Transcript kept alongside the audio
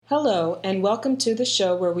Hello, and welcome to the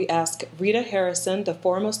show where we ask Rita Harrison, the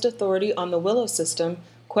foremost authority on the Willow system,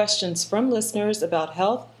 questions from listeners about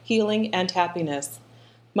health, healing, and happiness.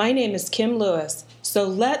 My name is Kim Lewis, so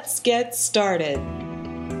let's get started.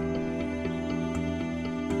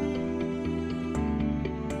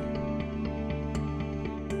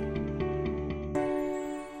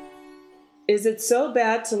 Is it so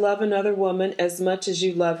bad to love another woman as much as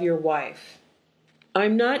you love your wife?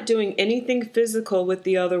 I'm not doing anything physical with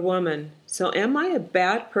the other woman, so am I a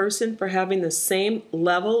bad person for having the same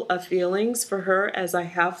level of feelings for her as I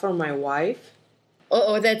have for my wife?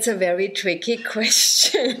 Oh, that's a very tricky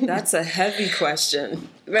question. That's a heavy question.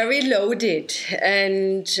 Very loaded.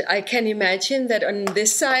 And I can imagine that on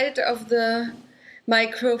this side of the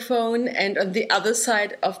microphone and on the other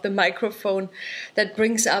side of the microphone, that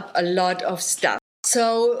brings up a lot of stuff.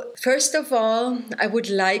 So, first of all, I would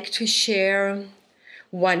like to share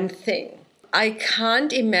one thing. I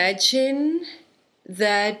can't imagine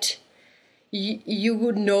that you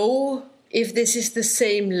would know if this is the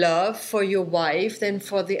same love for your wife than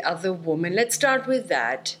for the other woman. Let's start with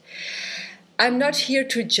that. I'm not here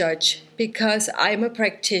to judge because I'm a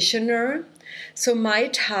practitioner. So my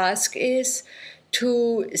task is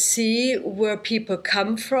to see where people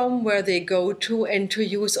come from, where they go to, and to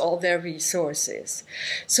use all their resources.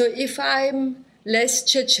 So if I'm less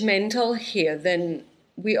judgmental here than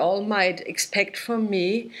we all might expect from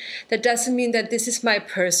me, that doesn't mean that this is my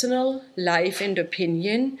personal life and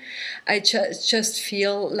opinion. I just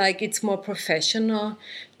feel like it's more professional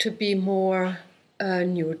to be more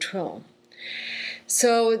neutral.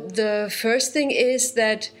 So the first thing is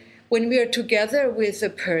that when we are together with a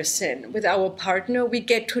person, with our partner, we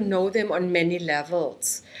get to know them on many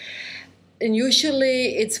levels. And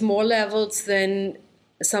usually it's more levels than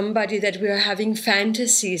somebody that we are having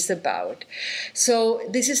fantasies about. So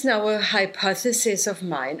this is now a hypothesis of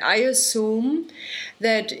mine. I assume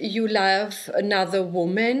that you love another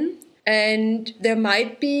woman, and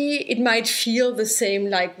it might feel the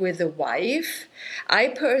same like with a wife. I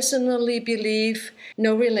personally believe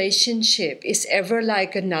no relationship is ever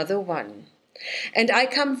like another one. And I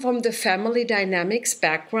come from the family dynamics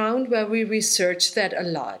background where we research that a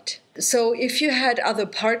lot. So if you had other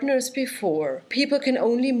partners before, people can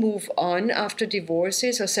only move on after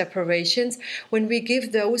divorces or separations when we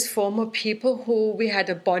give those former people who we had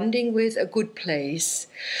a bonding with a good place.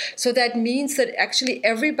 So that means that actually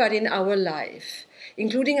everybody in our life,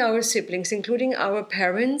 including our siblings, including our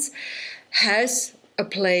parents, has a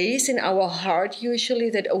place in our heart usually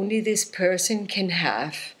that only this person can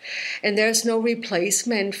have. And there's no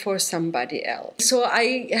replacement for somebody else. So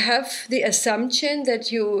I have the assumption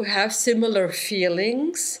that you have similar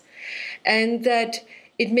feelings and that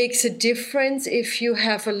it makes a difference if you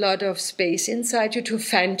have a lot of space inside you to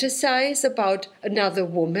fantasize about another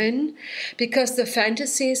woman, because the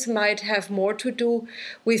fantasies might have more to do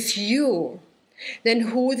with you than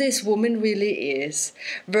who this woman really is.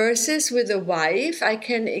 Versus with a wife,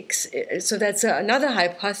 so that's another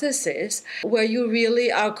hypothesis, where you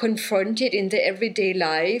really are confronted in the everyday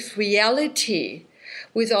life reality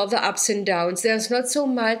with all the ups and downs. There's not so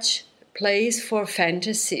much place for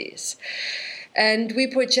fantasies. And we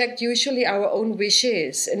project usually our own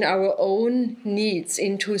wishes and our own needs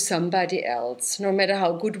into somebody else, no matter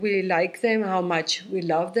how good we like them, how much we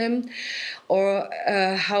love them, or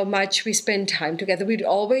how much we spend time together. We'd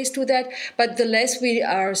always do that, but the less we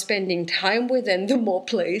are spending time with them, the more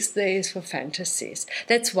place there is for fantasies.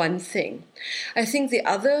 That's one thing. I think the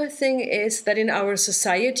other thing is that in our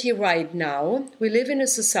society right now, we live in a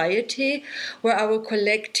society where our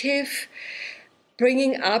collective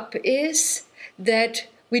bringing up is that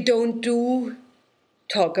we don't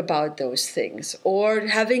talk about those things, or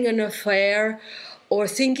having an affair or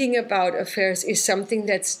thinking about affairs is something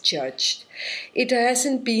that's judged. It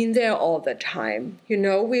hasn't been there all the time. You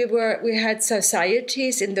know, we had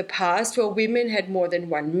societies in the past where women had more than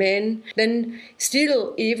one man. Then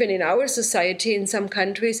still, even in our society, in some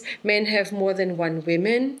countries, men have more than one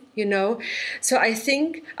woman, you know. So I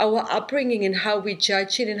think our upbringing and how we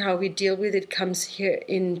judge it and how we deal with it comes here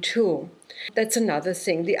in too. That's another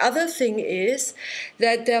thing. The other thing is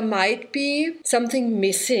that there might be something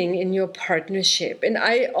missing in your partnership. And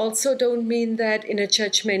I also don't mean that in a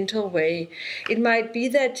judgmental way. It might be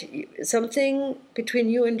that something between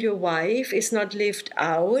you and your wife is not lived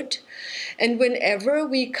out. And whenever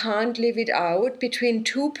we can't live it out between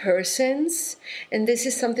two persons, and this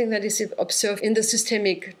is something that is observed in the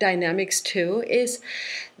systemic dynamics too, is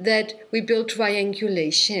that we build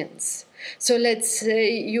triangulations. So let's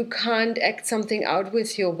say you can't act something out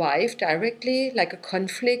with your wife directly, like a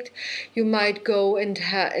conflict. You might go and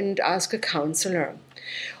ask a counselor.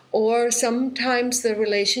 Or sometimes the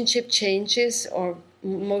relationship changes, or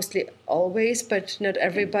mostly always, but not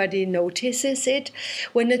everybody notices it,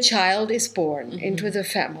 when a child is born into the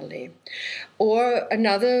family. Or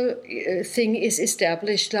another thing is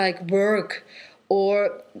established, like work,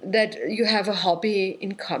 or that you have a hobby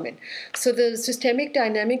in common. So the systemic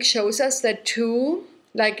dynamic shows us that two,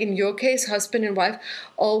 like in your case, husband and wife,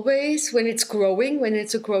 always, when it's growing, when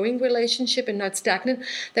it's a growing relationship and not stagnant,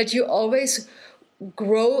 that you always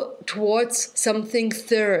grow towards something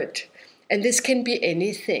third. And this can be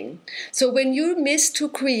anything. So when you miss to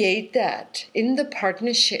create that in the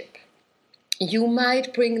partnership, you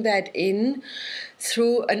might bring that in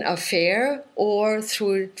through an affair or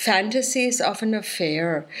through fantasies of an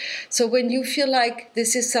affair. So when you feel like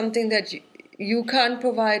this is something that you can't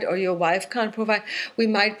provide or your wife can't provide, we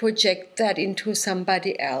might project that into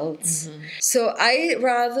somebody else. So I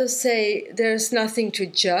rather say there's nothing to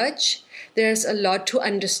judge. There's a lot to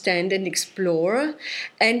understand and explore,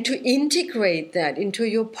 and to integrate that into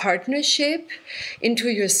your partnership, into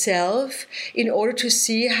yourself, in order to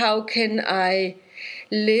see how can I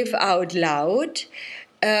live out loud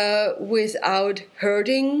without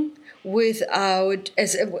hurting, without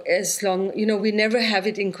as long, we never have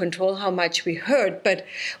it in control how much we hurt, but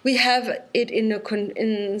we have it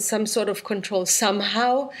in some sort of control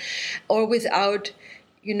somehow, or without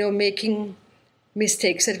making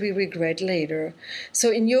mistakes that we regret later.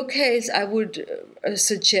 So in your case, I would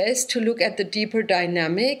suggest to look at the deeper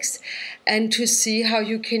dynamics and to see how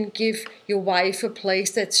you can give your wife a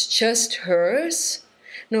place that's just hers,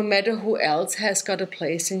 no matter who else has got a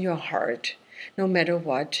place in your heart, no matter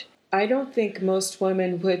what. I don't think most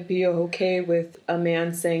women would be okay with a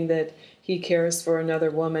man saying that he cares for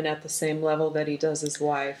another woman at the same level that he does his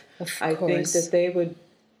wife. I think that they would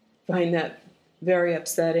find that very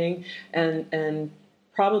upsetting and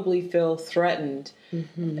probably feel threatened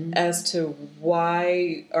as to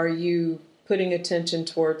why are you putting attention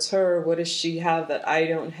towards her? What does she have that I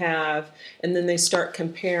don't have? And then they start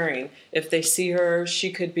comparing. If they see her,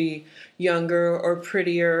 she could be younger or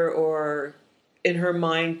prettier or in her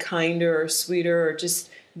mind kinder or sweeter, or just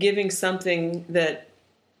giving something that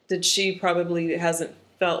she probably hasn't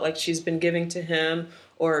felt like she's been giving to him,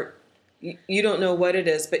 or you don't know what it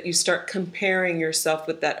is, but you start comparing yourself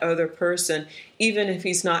with that other person, even if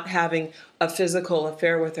he's not having a physical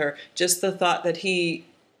affair with her. Just the thought that he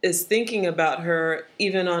is thinking about her,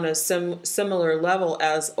 even on a similar level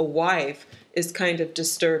as a wife, is kind of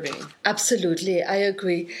disturbing. Absolutely, I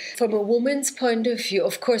agree. From a woman's point of view,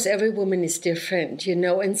 of course, every woman is different,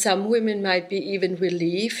 and some women might be even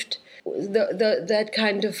relieved. That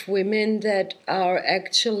kind of women that are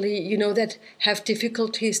actually, that have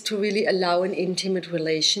difficulties to really allow an intimate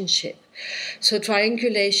relationship. So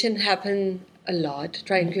triangulations happen a lot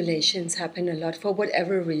for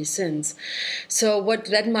whatever reasons. So what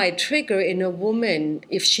that might trigger in a woman,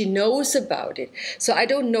 if she knows about it. So I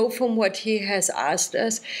don't know from what he has asked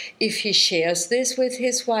us if he shares this with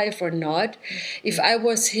his wife or not. If I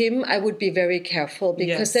was him, I would be very careful,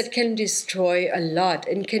 because that can destroy a lot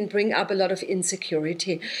and can bring up a lot of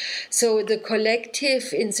insecurity. So the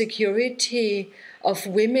collective insecurity of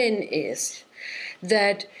women is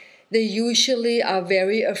that they usually are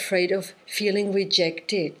very afraid of feeling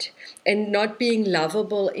rejected and not being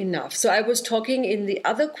lovable enough. So I was talking in the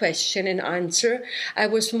other question and answer, I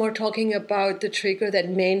was more talking about the trigger that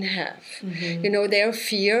men have. Their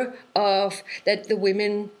fear of that the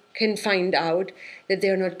women can find out that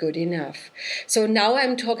they're not good enough. So now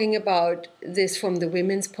I'm talking about this from the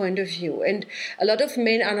women's point of view. And a lot of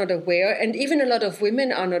men are not aware, and even a lot of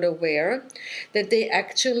women are not aware, that they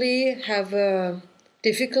actually have a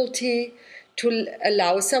difficulty to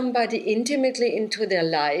allow somebody intimately into their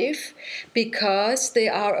life because they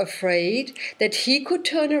are afraid that he could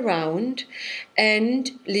turn around and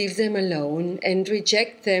leave them alone and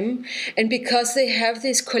reject them. And because they have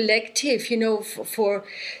this collective, for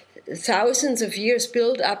thousands of years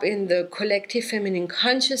built up in the collective feminine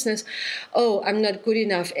consciousness, I'm not good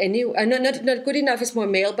enough anyway. Not good enough is more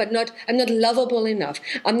male, but I'm not lovable enough.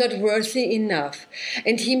 I'm not worthy enough.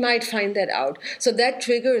 And he might find that out. So that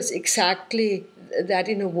triggers exactly that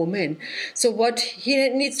in a woman. So what he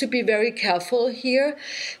needs to be very careful here,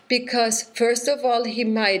 because first of all, he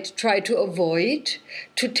might try to avoid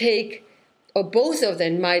to take, or both of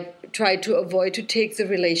them might try to avoid to take the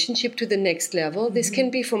relationship to the next level. This can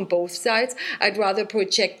be from both sides. I'd rather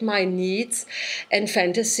project my needs and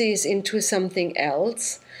fantasies into something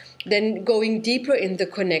else than going deeper in the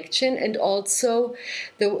connection. And also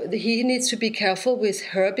he needs to be careful with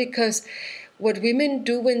her, because what women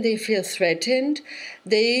do when they feel threatened,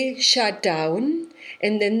 they shut down,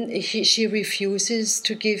 and then she refuses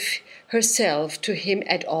to give herself to him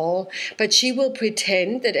at all, but she will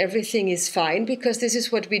pretend that everything is fine, because this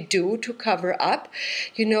is what we do to cover up.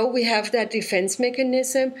 We have that defense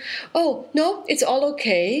mechanism. Oh, no, it's all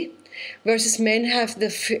okay. Versus men have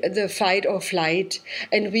the fight or flight,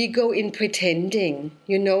 and we go in pretending,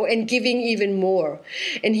 and giving even more.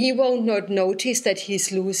 And he won't not notice that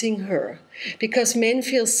he's losing her, because men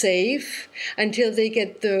feel safe until they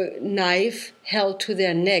get the knife held to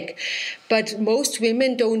their neck. But most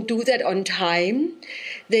women don't do that on time.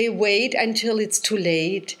 They wait until it's too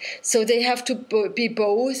late. So they have to be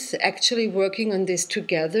both actually working on this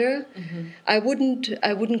together. Mm-hmm.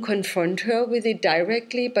 I wouldn't confront her with it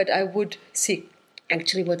directly, but I would see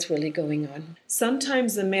actually what's really going on.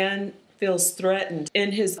 Sometimes a man feels threatened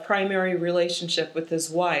in his primary relationship with his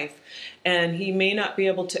wife, and he may not be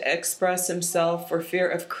able to express himself for fear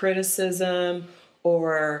of criticism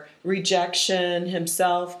or rejection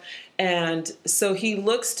himself. And so he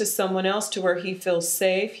looks to someone else to where he feels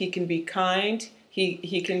safe. He can be kind.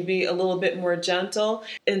 He can be a little bit more gentle.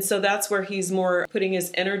 And so that's where he's more putting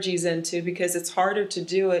his energies into, because it's harder to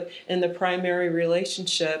do it in the primary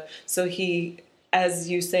relationship. So he, as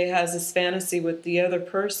you say, has this fantasy with the other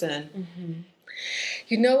person.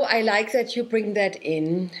 Mm-hmm. I like that you bring that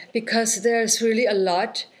in, because there's really a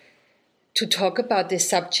lot to talk about this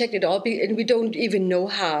subject. And we don't even know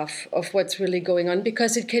half of what's really going on,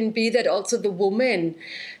 because it can be that also the woman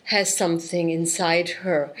has something inside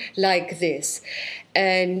her like this,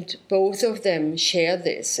 and both of them share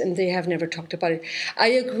this, and they have never talked about it. I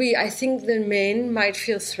agree. I think the men might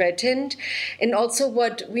feel threatened, and also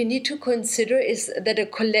what we need to consider is that a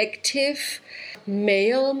collective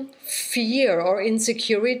male fear or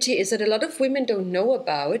insecurity is that a lot of women don't know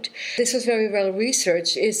about. This was very well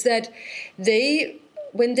researched, is that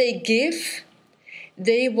when they give,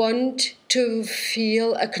 they want to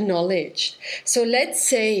feel acknowledged. So let's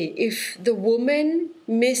say if the woman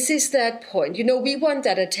misses that point, we want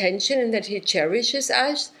that attention and that he cherishes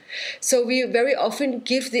us. So we very often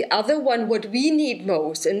give the other one what we need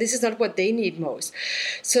most, and this is not what they need most.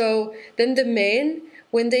 So then the men,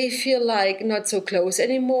 when they feel like not so close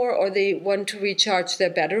anymore, or they want to recharge their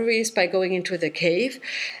batteries by going into the cave,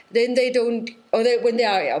 then when they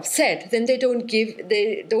are upset, then they don't give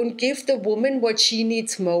the woman what she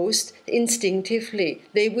needs most instinctively.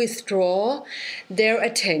 They withdraw their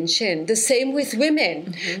attention. The same with women.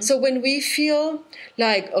 Mm-hmm. So when we feel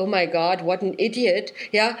like, oh my God, what an idiot,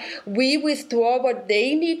 we withdraw what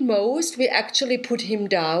they need most. We actually put him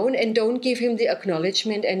down and don't give him the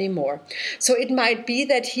acknowledgement anymore. So it might be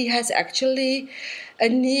that he has actually a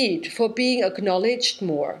need for being acknowledged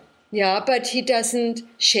more. But he doesn't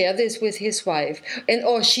share this with his wife,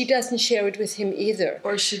 or she doesn't share it with him either.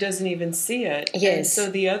 Or she doesn't even see it. Yes. And so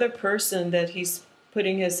the other person that he's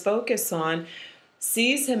putting his focus on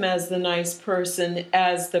sees him as the nice person,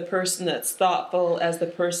 as the person that's thoughtful, as the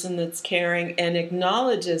person that's caring, and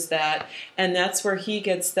acknowledges that. And that's where he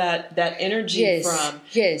gets that energy from.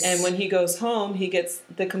 Yes. And when he goes home, he gets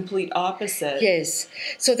the complete opposite. Yes.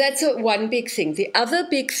 So that's one big thing. The other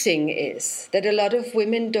big thing is that a lot of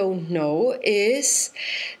women don't know is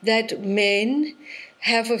that men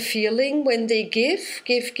have a feeling when they give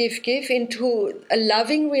into a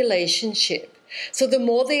loving relationship. So the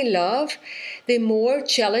more they love, the more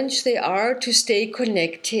challenged they are to stay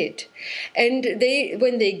connected. And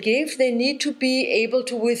when they give, they need to be able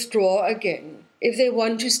to withdraw again if they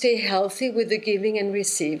want to stay healthy with the giving and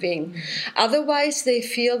receiving. Mm-hmm. Otherwise, they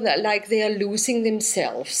feel that like they are losing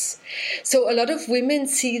themselves. So a lot of women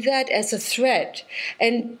see that as a threat,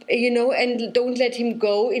 and and don't let him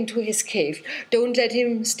go into his cave. Don't let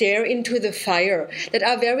him stare into the fire. That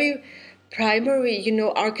are very primary,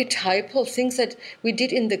 archetypal things that we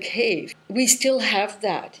did in the cave. We still have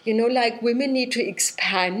that, like women need to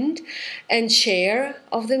expand and share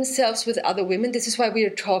of themselves with other women. This is why we are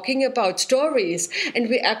talking about stories. And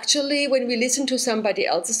we actually, when we listen to somebody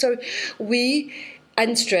else's story, we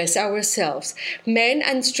unstress ourselves. Men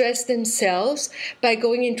unstress themselves by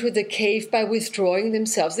going into the cave, by withdrawing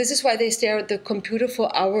themselves. This is why they stare at the computer for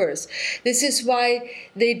hours. This is why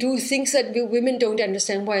they do things that women don't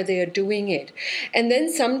understand why they are doing it. And then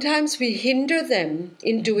sometimes we hinder them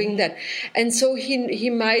in doing that. And so he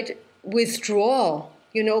might withdraw,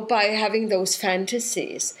 by having those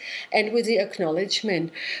fantasies and with the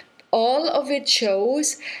acknowledgement. All of it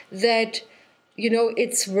shows that,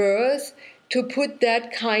 it's worth to put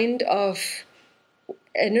that kind of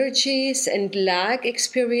energies and lack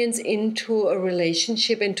experience into a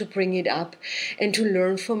relationship and to bring it up and to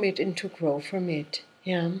learn from it and to grow from it.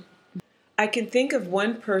 Yeah. I can think of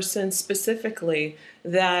one person specifically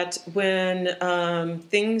that when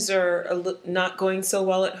things are not going so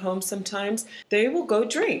well at home sometimes, they will go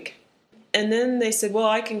drink. And then they said, well,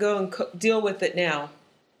 I can go and deal with it now.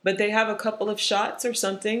 But they have a couple of shots or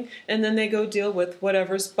something, and then they go deal with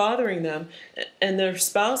whatever's bothering them. And their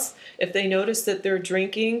spouse, if they notice that they're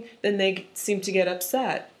drinking, then they seem to get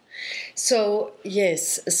upset. So,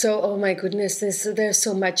 yes. So, oh my goodness, there's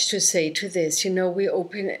so much to say to this. We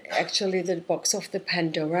open actually the box of the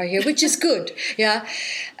Pandora here, which is good. Yeah.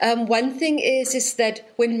 One thing is that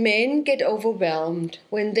when men get overwhelmed,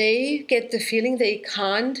 when they get the feeling they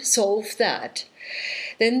can't solve that,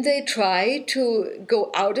 then they try to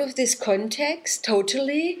go out of this context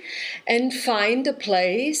totally and find a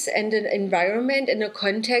place and an environment and a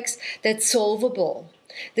context that's solvable.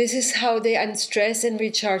 This is how they unstress and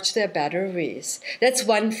recharge their batteries. That's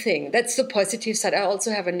one thing. That's the positive side. I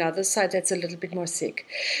also have another side that's a little bit more sick.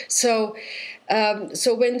 So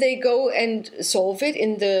when they go and solve it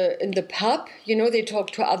in the pub, they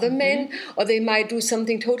talk to other men, or they might do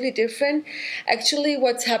something totally different. Actually,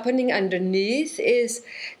 what's happening underneath is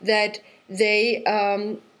that they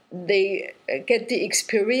get the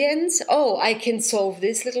experience, I can solve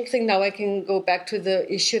this little thing, now I can go back to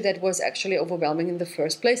the issue that was actually overwhelming in the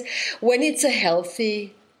first place, when it's a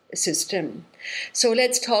healthy system. So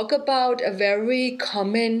let's talk about a very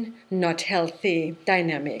common, not healthy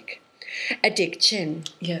dynamic. Addiction.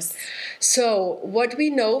 Yes. So what we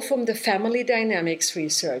know from the family dynamics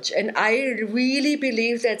research, and I really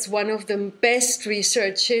believe that's one of the best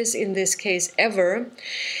researches in this case ever.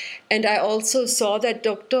 And I also saw that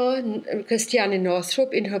Dr. Christiane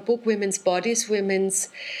Northrup, in her book Women's Bodies, Women's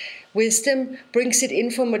Wisdom, brings it in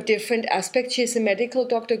from a different aspect. She's a medical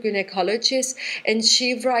doctor, gynecologist, and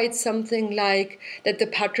she writes something like that the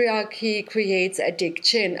patriarchy creates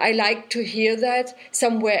addiction. I like to hear that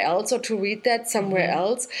somewhere else, or to read that somewhere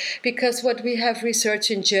else, because what we have researched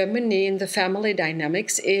in Germany in the family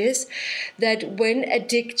dynamics is that when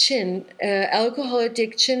addiction, alcohol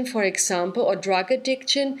addiction, for example, or drug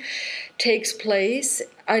addiction takes place,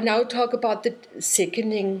 I now talk about the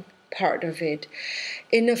sickening part of it.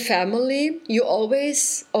 In a family, you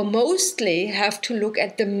always or mostly have to look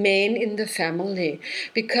at the men in the family,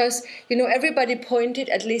 because everybody pointed,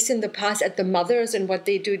 at least in the past, at the mothers and what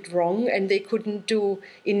they did wrong, and they couldn't do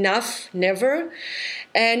enough, never.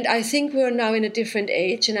 And I think we're now in a different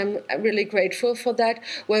age, and I'm really grateful for that,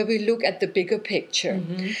 where we look at the bigger picture.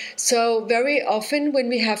 So very often when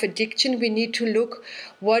we have addiction, we need to look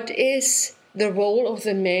what is the role of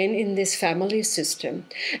the man in this family system.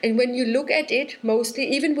 And when you look at it, mostly,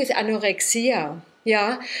 even with anorexia,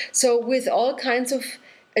 so with all kinds of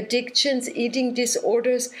addictions, eating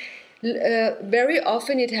disorders, very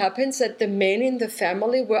often it happens that the men in the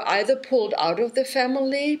family were either pulled out of the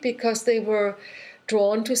family because they were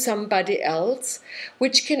drawn to somebody else,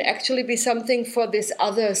 which can actually be something for this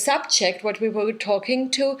other subject, what we were talking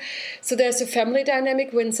to. So there's a family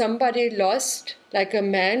dynamic when somebody lost, like a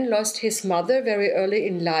man lost his mother very early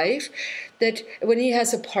in life, that when he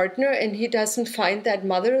has a partner and he doesn't find that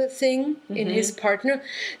mother thing in his partner,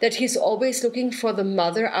 that he's always looking for the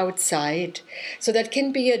mother outside. So that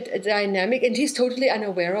can be a dynamic, and he's totally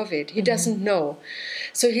unaware of it. He doesn't know.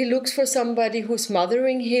 So he looks for somebody who's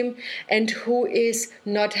mothering him and who is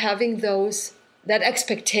not having that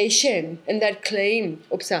expectation and that claim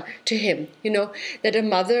to him, that a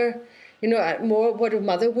mother, more what a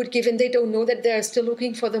mother would give, and they don't know that they're still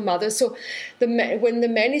looking for the mother. So when the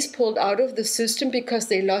man is pulled out of the system because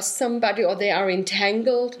they lost somebody, or they are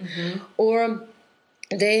entangled, or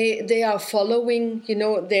they are following,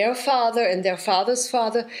 their father and their father's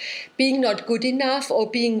father, being not good enough or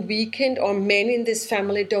being weakened, or men in this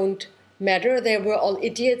family don't matter. They were all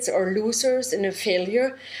idiots or losers and a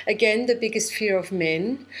failure. Again, the biggest fear of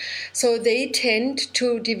men. So they tend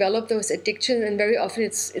to develop those addictions, and very often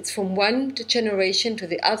it's from one generation to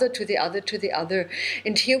the other, to the other, to the other.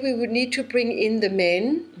 And here we would need to bring in the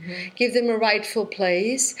men, give them a rightful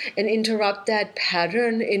place, and interrupt that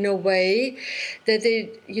pattern in a way that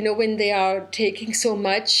they, when they are taking so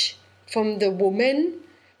much from the woman,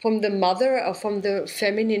 from the mother, or from the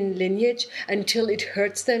feminine lineage, until it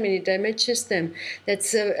hurts them and it damages them.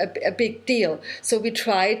 That's a big deal. So we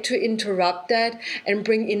try to interrupt that and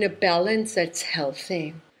bring in a balance that's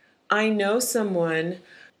healthy. I know someone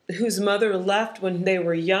whose mother left when they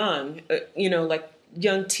were young, like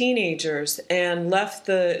young teenagers, and left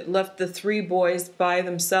the three boys by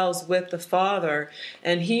themselves with the father,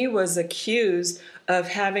 and he was accused of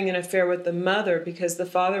having an affair with the mother because the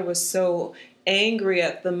father was so angry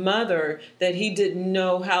at the mother that he didn't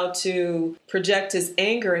know how to project his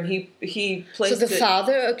anger, and he placed So the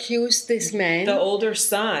father accused this man. the older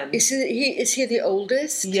son. Is he the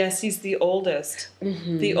oldest? Yes, he's the oldest.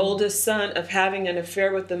 Mm-hmm. The oldest son of having an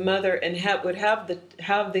affair with the mother, and would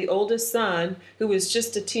have the oldest son, who was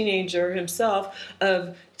just a teenager himself,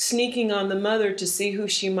 of sneaking on the mother to see who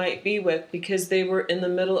she might be with, because they were in the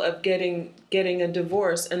middle of getting a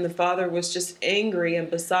divorce, and the father was just angry and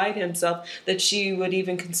beside himself that she would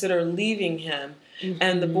even consider leaving him. Mm-hmm.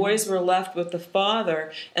 And the boys were left with the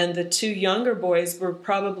father, and the two younger boys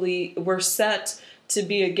were set to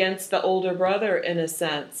be against the older brother in a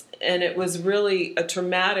sense. And it was really a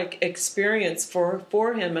traumatic experience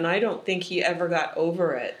for him, and I don't think he ever got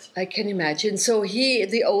over it. I can imagine. So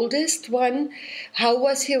the oldest one, how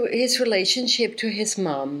was his relationship to his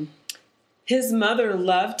mom? His mother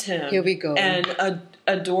loved him. Here we go. And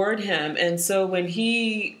adored him. And so when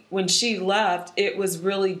she left, it was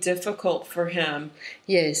really difficult for him.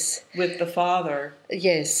 Yes. With the father.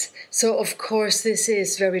 Yes. So of course this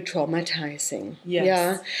is very traumatizing.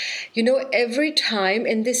 Yes. Yeah. Every time,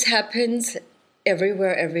 and this happens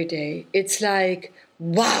everywhere, every day, it's like,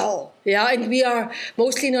 wow. Yeah, and we are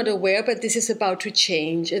mostly not aware, but this is about to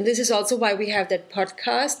change. And this is also why we have that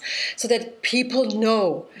podcast, so that people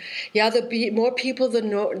know. Yeah, the more people there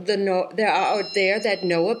are out there that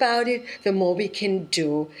know about it, the more we can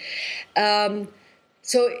do.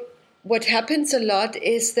 So what happens a lot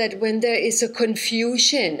is that when there is a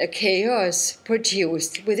confusion, a chaos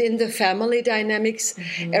produced within the family dynamics,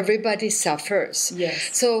 mm-hmm. everybody suffers. Yes.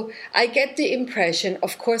 So I get the impression,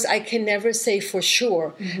 of course, I can never say for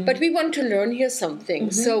sure, mm-hmm. but we want to learn here something.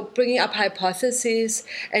 Mm-hmm. So bringing up hypotheses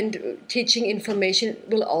and teaching information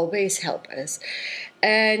will always help us.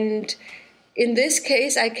 And in this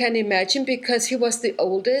case, I can imagine, because he was the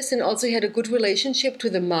oldest and also he had a good relationship to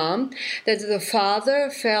the mom, that the father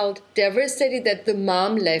felt devastated that the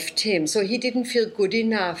mom left him. So he didn't feel good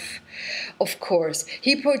enough, of course.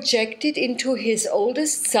 He projected into his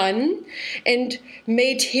oldest son and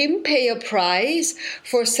made him pay a price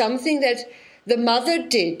for something that the mother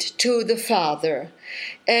did to the father.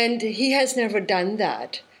 And he has never done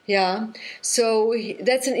that. Yeah, so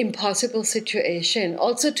that's an impossible situation.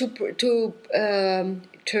 Also to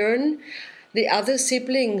turn the other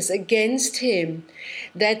siblings against him,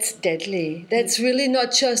 that's deadly. That's really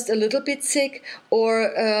not just a little bit sick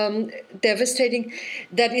or devastating.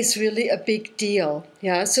 That is really a big deal.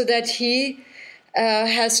 Yeah, so that he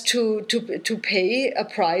has to pay a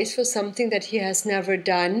price for something that he has never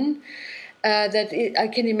done. I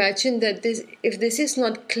can imagine that if this is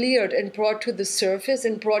not cleared and brought to the surface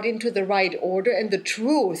and brought into the right order and the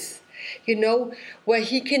truth, where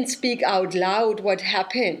he can speak out loud what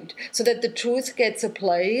happened, so that the truth gets a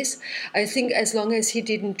place, I think as long as he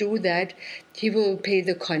didn't do that, he will pay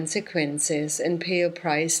the consequences and pay a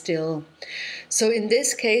price still. So in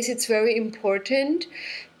this case, it's very important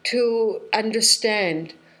to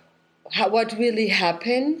understand what really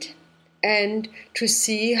happened, and to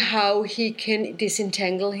see how he can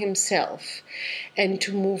disentangle himself and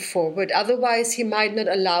to move forward. Otherwise, he might not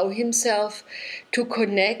allow himself to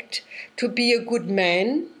connect, to be a good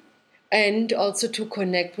man, and also to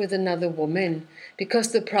connect with another woman.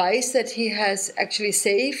 Because the price that he has actually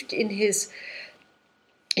saved in his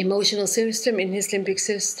emotional system, in his limbic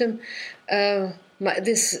system,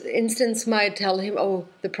 this instance might tell him, oh,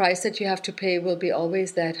 the price that you have to pay will be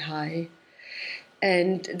always that high.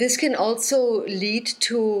 And this can also lead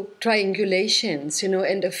to triangulations,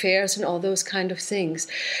 and affairs and all those kind of things.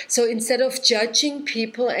 So instead of judging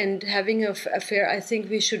people and having an affair, I think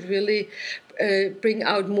we should really bring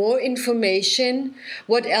out more information.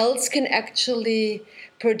 What else can actually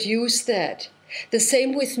produce that? The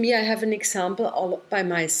same with me. I have an example all by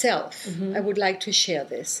myself. Mm-hmm. I would like to share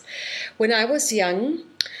this. When I was young,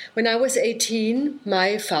 when I was 18,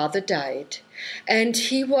 my father died. And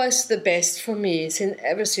he was the best for me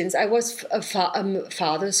ever since. I was a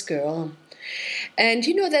father's girl. And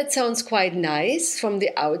that sounds quite nice from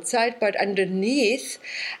the outside, but underneath,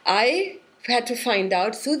 I had to find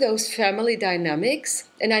out through those family dynamics.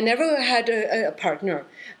 And I never had a partner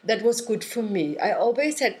that was good for me. I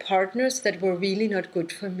always had partners that were really not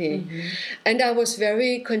good for me. Mm-hmm. And I was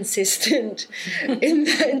very consistent in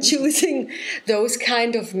choosing those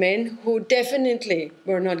kind of men who definitely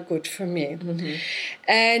were not good for me. Mm-hmm.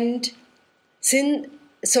 And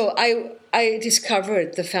so I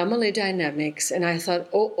discovered the family dynamics, and I thought,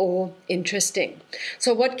 oh, interesting.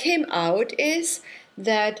 So what came out is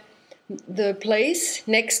that the place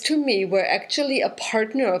next to me where actually a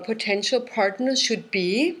potential partner should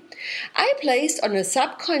be, I placed on a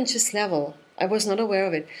subconscious level, I was not aware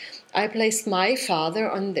of it, I placed my father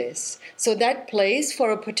on this. So that place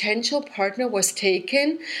for a potential partner was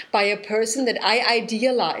taken by a person that I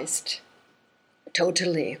idealized.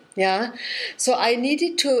 Totally. Yeah. So I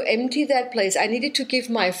needed to empty that place. I needed to give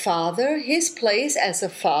my father his place as a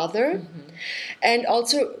father, and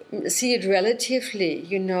also see it relatively.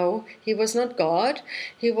 He was not God,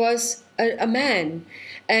 he was a man,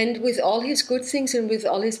 and with all his good things and with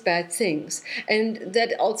all his bad things. And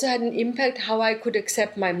that also had an impact how I could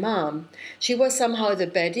accept my mom. She was somehow the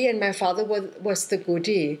baddie and my father was the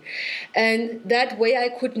goodie. And that way I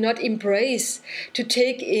could not embrace to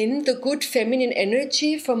take in the good feminine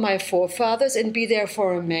energy from my forefathers and be there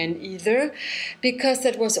for a man either, because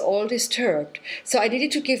that was all disturbed. So I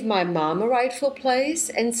needed to give my mom a rightful place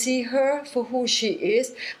and see her for who she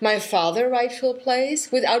is, my father a rightful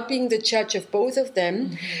place, without being the judge of both of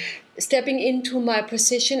them, stepping into my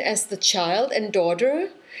position as the child and daughter,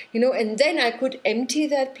 and then I could empty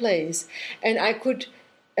that place and I could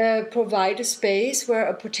provide a space where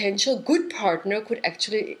a potential good partner could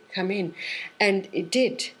actually come in. And it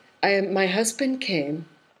did. My husband came.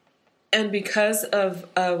 And because of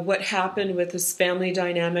what happened with his family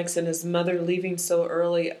dynamics and his mother leaving so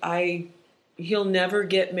early, he'll never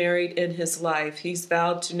get married in his life. He's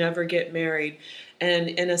vowed to never get married. And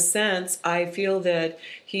in a sense, I feel that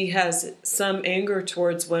he has some anger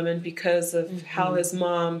towards women because of how his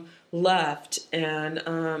mom left,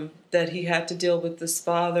 and that he had to deal with this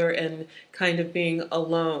father and kind of being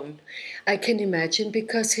alone. I can imagine,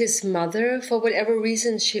 because his mother, for whatever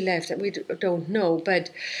reason she left, we don't know,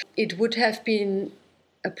 but it would have been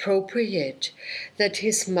appropriate that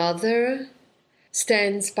his mother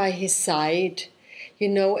stands by his side,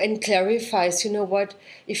 and clarifies, what,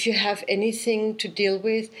 if you have anything to deal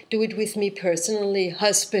with, do it with me personally,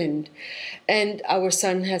 husband. And our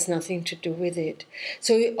son has nothing to do with it.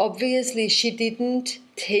 So obviously she didn't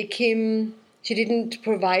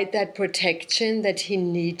provide that protection that he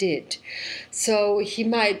needed. So he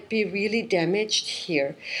might be really damaged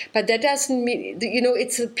here. But that doesn't mean,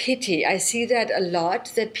 it's a pity. I see that a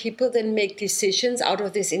lot, that people then make decisions out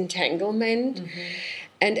of this entanglement.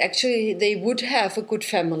 And actually, they would have a good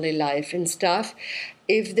family life and stuff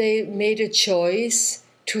if they made a choice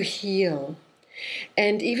to heal.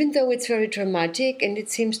 And even though it's very dramatic and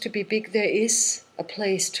it seems to be big, there is a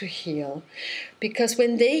place to heal. Because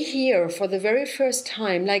when they hear for the very first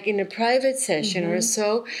time, like in a private session or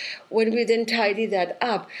so, when we then tidy that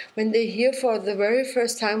up, when they hear for the very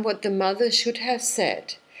first time what the mother should have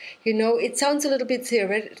said, it sounds a little bit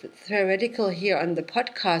theoretical here on the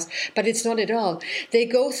podcast, but it's not at all. They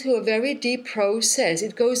go through a very deep process.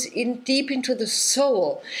 It goes in deep into the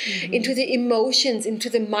soul, into the emotions,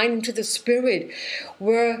 into the mind, into the spirit,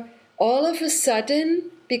 where all of a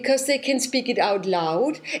sudden, because they can speak it out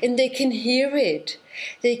loud and they can hear it,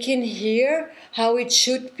 they can hear how it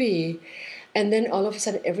should be. And then all of a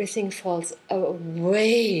sudden everything falls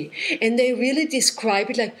away. And they really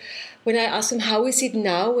describe it like, when I ask them, how is it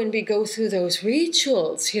now when we go through those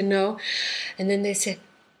rituals, and then they say,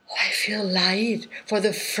 oh, I feel light. For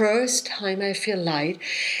the first time, I feel light.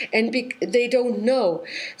 And they don't know.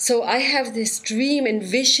 So I have this dream and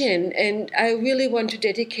vision, and I really want to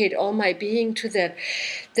dedicate all my being to that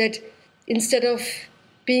instead of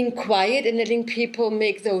being quiet and letting people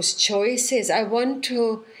make those choices, I want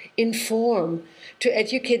to inform, to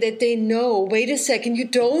educate, that they know, wait a second, you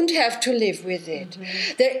don't have to live with it.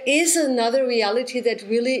 There is another reality that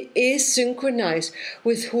really is synchronized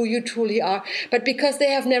with who you truly are. But because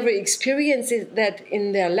they have never experienced that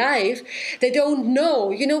in their life, they don't know.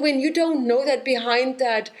 When you don't know that behind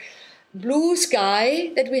that blue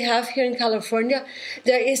sky that we have here in California,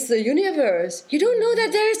 there is the universe. You don't know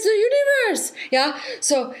that there is the universe. Yeah.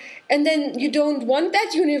 So, and then you don't want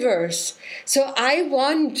that universe. So I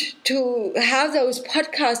want to have those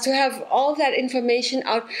podcasts, to have all that information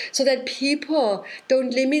out so that people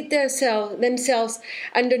don't limit themselves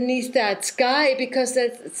underneath that sky, because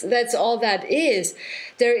that's all that is.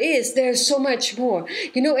 There's so much more.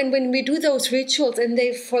 And when we do those rituals and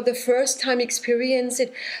they for the first time experience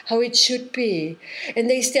it how it should be, and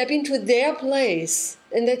they step into their place,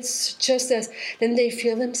 and that's just as, then they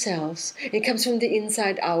feel themselves. It comes from the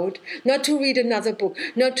inside out. Not to read another book,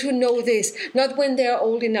 not to know this, not when they're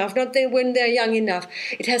old enough, not when they're young enough.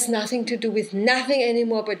 It has nothing to do with nothing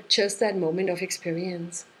anymore, but just that moment of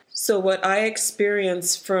experience. So what I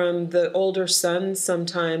experience from the older son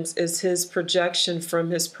sometimes is his projection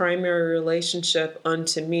from his primary relationship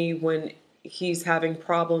onto me when he's having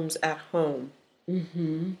problems at home.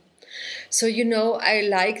 So, I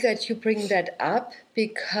like that you bring that up,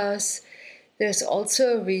 because there's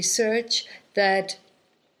also research that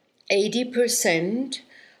 80%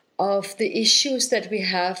 of the issues that we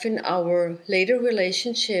have in our later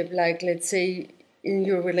relationship, like let's say in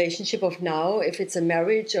your relationship of now, if it's a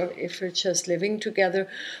marriage or if you're just living together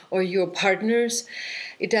or your partners,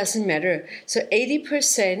 it doesn't matter. So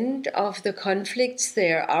 80% of the conflicts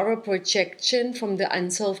there are a projection from the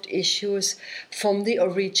unsolved issues from the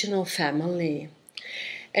original family.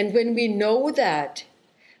 And when we know that,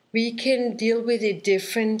 we can deal with it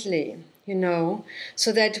differently,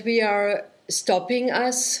 so that we are stopping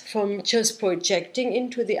us from just projecting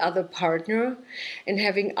into the other partner and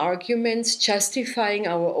having arguments, justifying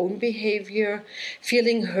our own behavior,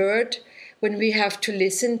 feeling hurt when we have to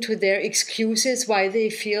listen to their excuses why they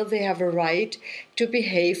feel they have a right to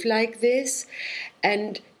behave like this,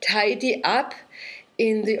 and tidy up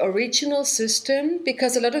in the original system,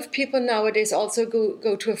 because a lot of people nowadays also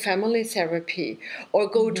go to a family therapy or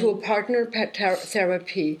go to a partner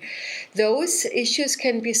therapy. Those issues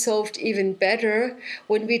can be solved even better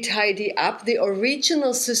when we tidy up the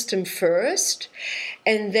original system first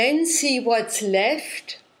and then see what's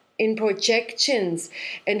left in projections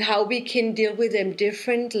and how we can deal with them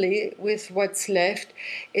differently with what's left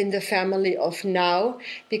in the family of now,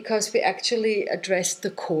 because we actually addressed the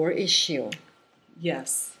core issue.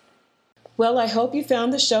 Yes. Well, I hope you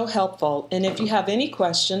found the show helpful, and if you have any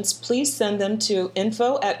questions, please send them to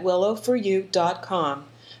info@willowforyou.com.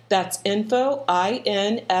 That's info,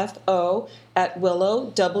 I-N-F-O, at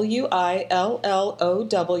willow, W-I-L-L-O-W,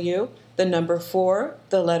 the number 4,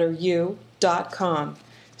 the letter U.com.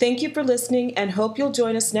 Thank you for listening, and hope you'll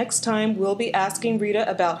join us next time. We'll be asking Rita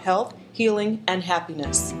about health, healing, and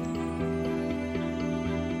happiness.